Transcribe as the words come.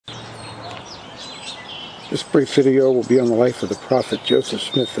This brief video will be on the life of the prophet Joseph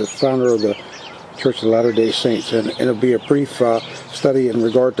Smith, the founder of the Church of Latter-day Saints, and it'll be a brief study in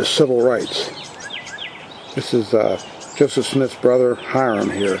regard to civil rights. This is Joseph Smith's brother Hiram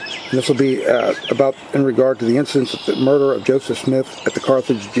here, and this will be about in regard to the incidents of the murder of Joseph Smith at the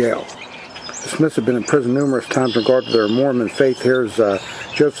Carthage Jail. The Smiths have been in prison numerous times in regard to their Mormon faith. Here's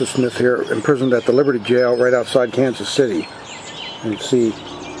Joseph Smith here, imprisoned at the Liberty Jail right outside Kansas City. And you see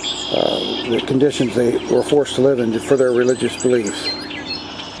the conditions they were forced to live in for their religious beliefs.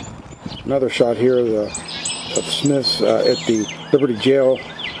 Another shot here of the Smiths at the Liberty Jail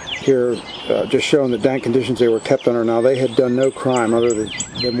here, just showing the dank conditions they were kept under. Now, they had done no crime other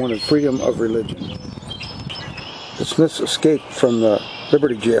than wanted freedom of religion. The Smiths escaped from the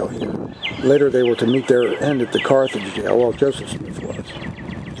Liberty Jail here. Later, they were to meet their end at the Carthage Jail. Well, Joseph Smith was.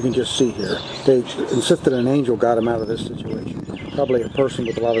 You can just see here. They insisted an angel got him out of this situation. Probably a person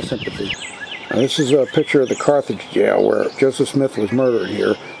with a lot of sympathy. Now, this is a picture of the Carthage Jail where Joseph Smith was murdered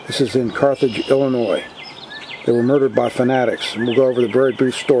here. This is in Carthage, Illinois. They were murdered by fanatics, and we'll go over the very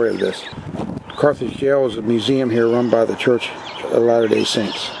brief story of this. Carthage Jail is a museum here run by the Church of Latter-day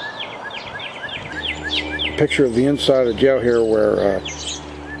Saints. A picture of the inside of the jail here where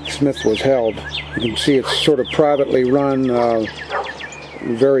Smith was held. You can see it's sort of privately run,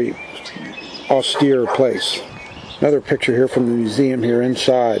 very austere place. Another picture here from the museum here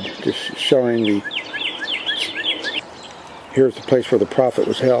inside, just showing here's the place where the prophet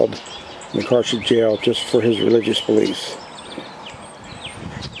was held in the Carthage Jail just for his religious beliefs.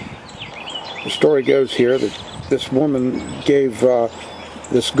 The story goes here that this woman gave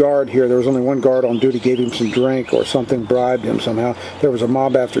this guard here, there was only one guard on duty, gave him some drink or something, bribed him somehow. There was a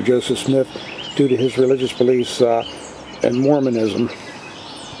mob after Joseph Smith due to his religious beliefs and Mormonism.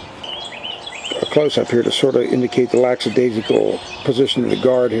 A close-up here to sort of indicate the lackadaisical position of the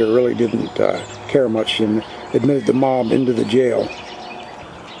guard here. Really didn't care much and admitted the mob into the jail.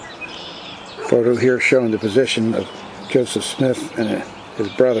 Photo here showing the position of Joseph Smith and his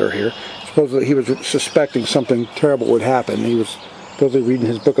brother here. Supposedly he was suspecting something terrible would happen. He was supposedly reading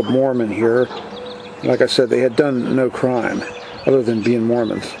his Book of Mormon here. Like I said, they had done no crime other than being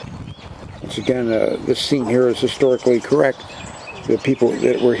Mormons. Once again, this scene here is historically correct. The people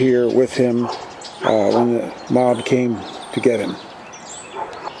that were here with him when the mob came to get him.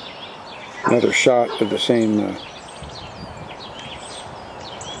 Another shot of the same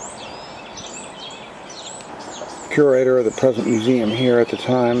curator of the present museum here at the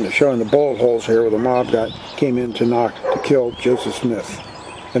time, showing the bullet holes here where the mob came in to kill Joseph Smith.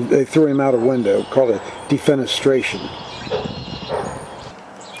 And they threw him out a window, called it defenestration.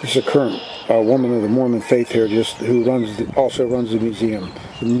 This is a current woman of the Mormon faith here, who also runs the museum.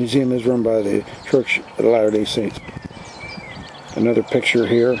 The museum is run by the Church of the Latter-day Saints. Another picture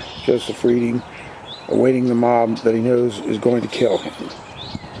here, Joseph reading, awaiting the mob that he knows is going to kill him.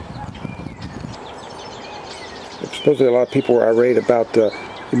 Supposedly a lot of people were irate about the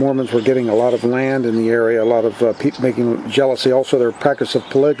Mormons were getting a lot of land in the area, a lot of people making jealousy. Also, their practice of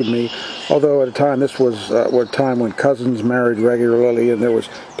polygamy, although at a time this was a time when cousins married regularly, and there was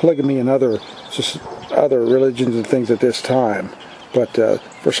polygamy in other religions and things at this time. But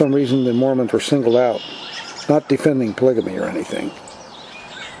for some reason, the Mormons were singled out, not defending polygamy or anything.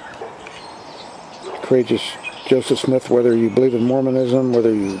 Courageous Joseph Smith, whether you believe in Mormonism,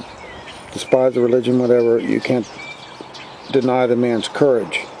 whether you despise the religion, whatever, you can't deny the man's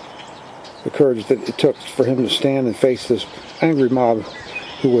courage. The courage that it took for him to stand and face this angry mob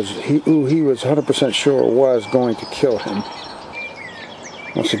who he was 100% sure was going to kill him.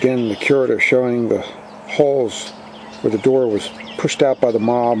 Once again, the curator showing the holes where the door was pushed out by the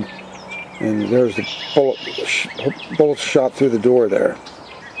mob, and there's the bullet shot through the door there.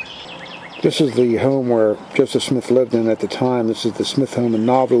 This is the home where Joseph Smith lived in at the time. This is the Smith home in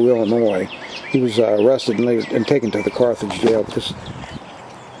Nauvoo, Illinois. He was arrested and taken to the Carthage Jail. This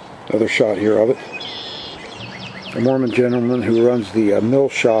another shot here of it. A Mormon gentleman who runs the mill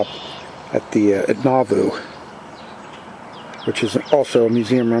shop at Nauvoo, which is also a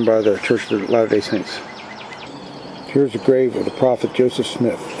museum run by the Church of the Latter-day Saints. Here's the grave of the prophet Joseph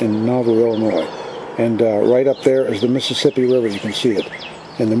Smith in Nauvoo, Illinois. And right up there is the Mississippi River. You can see it.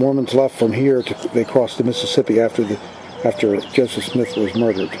 And the Mormons left from here. They crossed the Mississippi after Joseph Smith was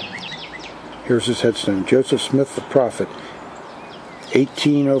murdered. Here's his headstone. Joseph Smith the prophet,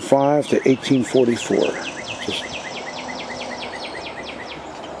 1805 to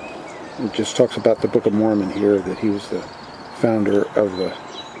 1844. It just talks about the Book of Mormon here, that he was the founder of the...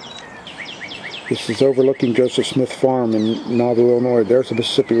 This is overlooking Joseph Smith Farm in Nauvoo, Illinois. There's the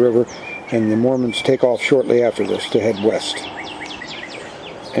Mississippi River, and the Mormons take off shortly after this to head west.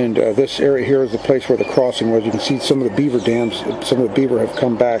 And this area here is the place where the crossing was. You can see some of the beaver dams. Some of the beaver have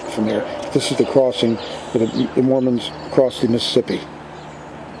come back from there. This is the crossing where the Mormons crossed the Mississippi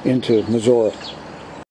into Missouri.